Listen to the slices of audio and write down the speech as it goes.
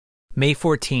May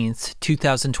 14th,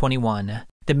 2021.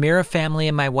 The Miura family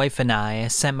and my wife and I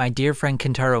sent my dear friend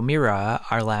Kentaro Miura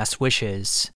our last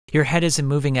wishes. Your head isn't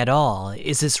moving at all.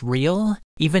 Is this real?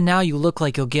 Even now you look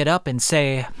like you'll get up and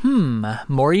say,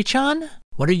 Mori-chan?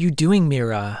 What are you doing,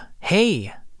 Miura?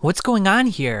 Hey, what's going on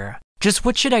here? Just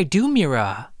what should I do,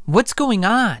 Miura? What's going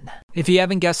on? If you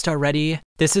haven't guessed already,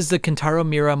 this is the Kentaro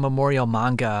Miura Memorial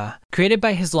Manga, created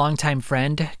by his longtime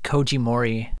friend, Kouji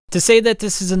Mori. To say that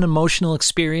this is an emotional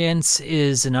experience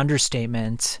is an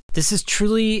understatement. This is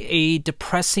truly a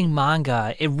depressing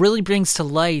manga. It really brings to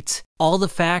light all the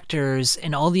factors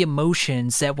and all the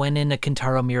emotions that went into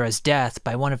Kentaro Miura's death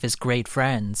by one of his great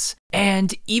friends.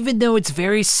 And even though it's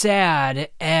very sad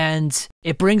and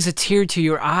it brings a tear to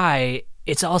your eye,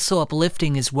 it's also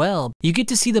uplifting as well. You get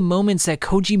to see the moments that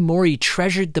Kouji Mori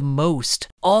treasured the most,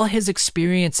 all his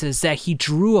experiences that he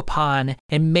drew upon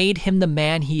and made him the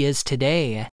man he is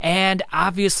today. And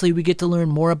obviously we get to learn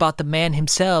more about the man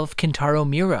himself, Kentaro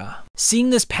Miura.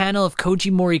 Seeing this panel of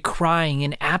Kouji Mori crying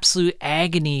in absolute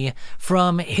agony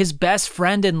from his best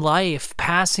friend in life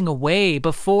passing away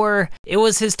before it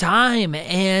was his time,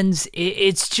 and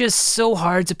it's just so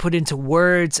hard to put into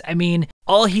words. I mean,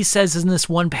 all he says in this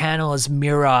one panel is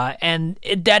Miura, and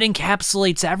that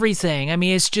encapsulates everything. I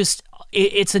mean,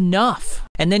 it's enough.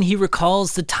 And then he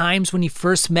recalls the times when he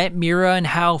first met Miura and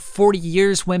how 40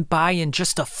 years went by in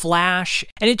just a flash.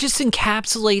 And it just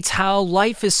encapsulates how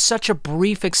life is such a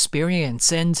brief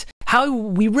experience and how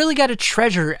we really got to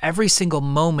treasure every single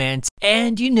moment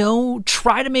and, you know,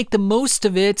 try to make the most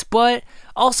of it, but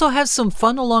also have some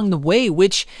fun along the way,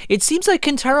 which it seems like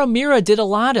Kentaro Miura did a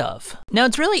lot of. Now,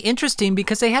 it's really interesting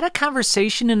because they had a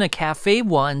conversation in a cafe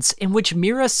once in which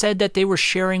Miura said that they were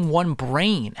sharing one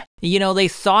brain. You know, they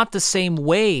thought the same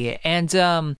way,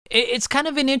 and it's kind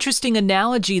of an interesting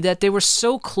analogy that they were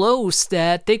so close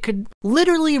that they could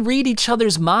literally read each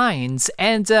other's minds.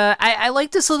 And I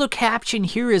like this little caption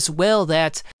here as well,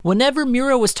 that whenever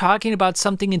Miura was talking about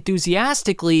something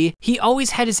enthusiastically, he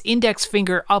always had his index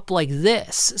finger up like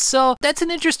this. So that's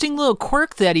an interesting little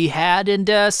quirk that he had,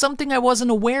 and something I wasn't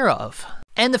aware of.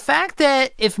 And the fact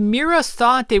that if Miura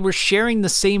thought they were sharing the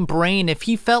same brain, if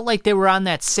he felt like they were on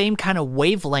that same kind of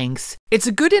wavelength, it's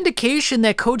a good indication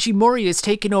that Kouji Mori has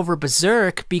taken over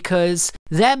Berserk, because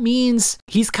that means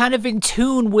he's kind of in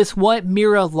tune with what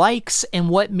Miura likes and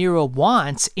what Miura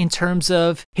wants in terms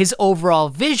of his overall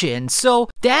vision. So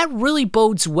that really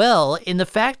bodes well, in the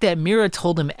fact that Miura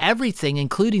told him everything,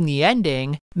 including the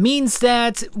ending, means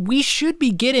that we should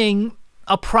be getting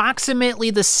approximately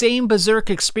the same Berserk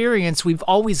experience we've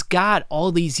always got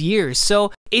all these years.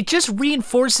 So it just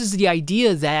reinforces the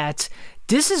idea that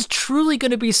this is truly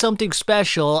going to be something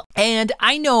special. And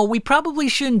I know we probably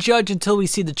shouldn't judge until we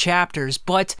see the chapters,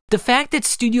 but the fact that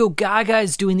Studio Gaga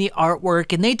is doing the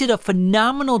artwork and they did a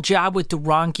phenomenal job with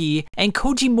Duranki, and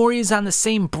Kouji Mori is on the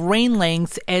same brain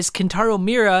length as Kentaro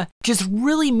Miura, just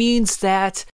really means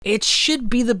that it should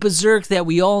be the Berserk that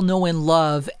we all know and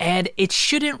love, and it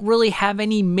shouldn't really have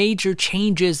any major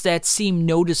changes that seem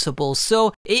noticeable.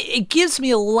 So it gives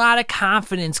me a lot of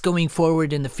confidence going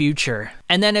forward in the future.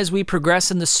 And then as we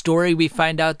progress in the story, we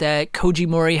find out that Kouji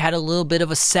Mori had a little bit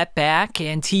of a setback,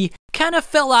 and he kind of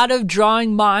fell out of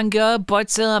drawing manga,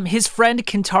 but his friend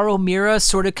Kentaro Miura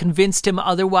sort of convinced him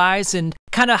otherwise and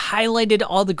kind of highlighted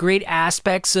all the great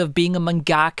aspects of being a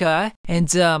mangaka,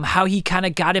 and how he kind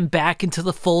of got him back into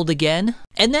the fold again.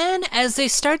 And then as they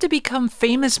start to become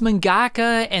famous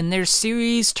mangaka and their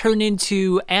series turn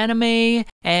into anime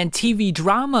and TV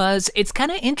dramas, it's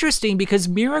kind of interesting because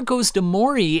Miura goes to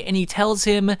Mori and he tells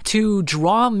him to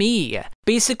draw me,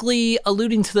 basically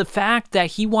alluding to the fact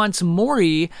that he wants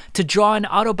Mori to draw an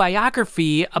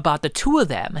autobiography about the two of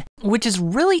them, which is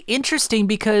really interesting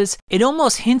because it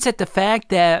almost hints at the fact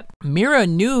that Miura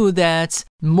knew that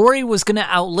Mori was going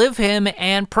to outlive him,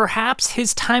 and perhaps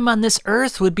his time on this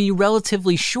earth would be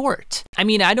relatively short. I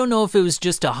mean, I don't know if it was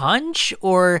just a hunch,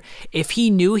 or if he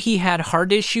knew he had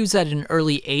heart issues at an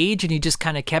early age and he just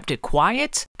kind of kept it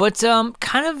quiet, but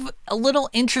kind of a little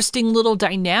interesting little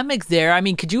dynamic there. I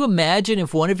mean, could you imagine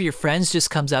if one of your friends just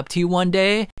comes up to you one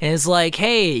day and is like,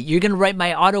 hey, you're going to write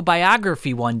my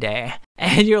autobiography one day?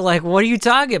 And you're like, what are you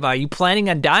talking about? Are you planning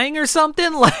on dying or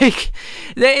something? Like,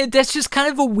 that's just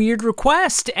kind of a weird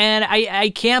request. And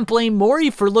I can't blame Mori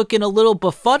for looking a little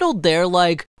befuddled there.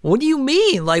 Like, what do you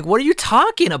mean? Like, what are you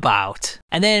talking about?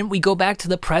 And then we go back to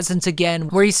the present again,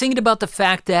 where he's thinking about the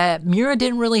fact that Miura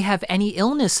didn't really have any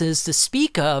illnesses to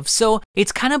speak of. So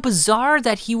it's kind of bizarre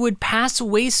that he would pass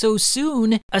away so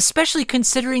soon, especially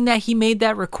considering that he made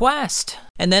that request.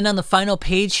 And then on the final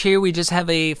page here, we just have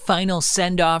a final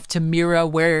send-off to Miura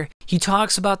where He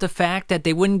talks about the fact that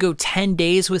they wouldn't go 10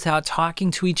 days without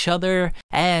talking to each other,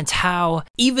 and how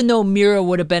even though Miura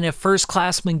would have been a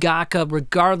first-class mangaka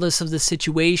regardless of the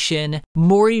situation,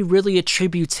 Mori really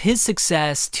attributes his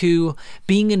success to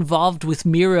being involved with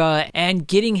Miura and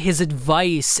getting his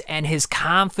advice, and his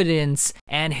confidence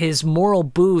and his moral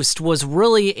boost was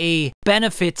really a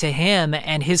benefit to him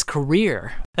and his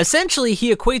career. Essentially,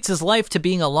 he equates his life to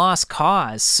being a lost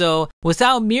cause, so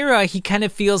without Miura, he kind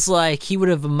of feels like he would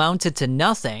have amounted to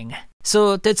nothing.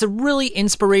 So that's a really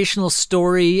inspirational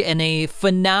story and a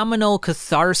phenomenal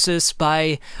catharsis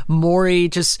by Mori,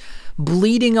 just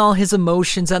bleeding all his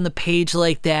emotions on the page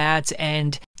like that,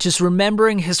 and just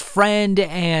remembering his friend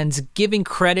and giving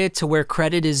credit to where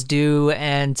credit is due.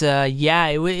 And yeah,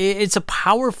 it's a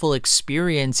powerful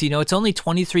experience. You know, it's only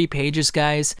 23 pages,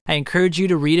 guys. I encourage you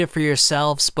to read it for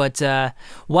yourselves. But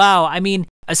wow, I mean,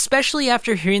 especially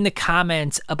after hearing the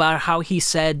comments about how he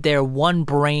said they're one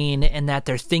brain and that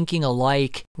they're thinking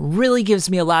alike, really gives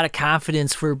me a lot of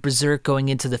confidence for Berserk going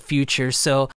into the future.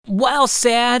 So while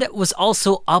sad, was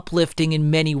also uplifting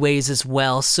in many ways as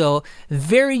well. So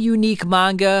very unique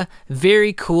manga,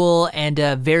 very cool, and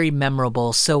very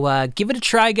memorable. So give it a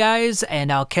try, guys,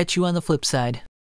 and I'll catch you on the flip side.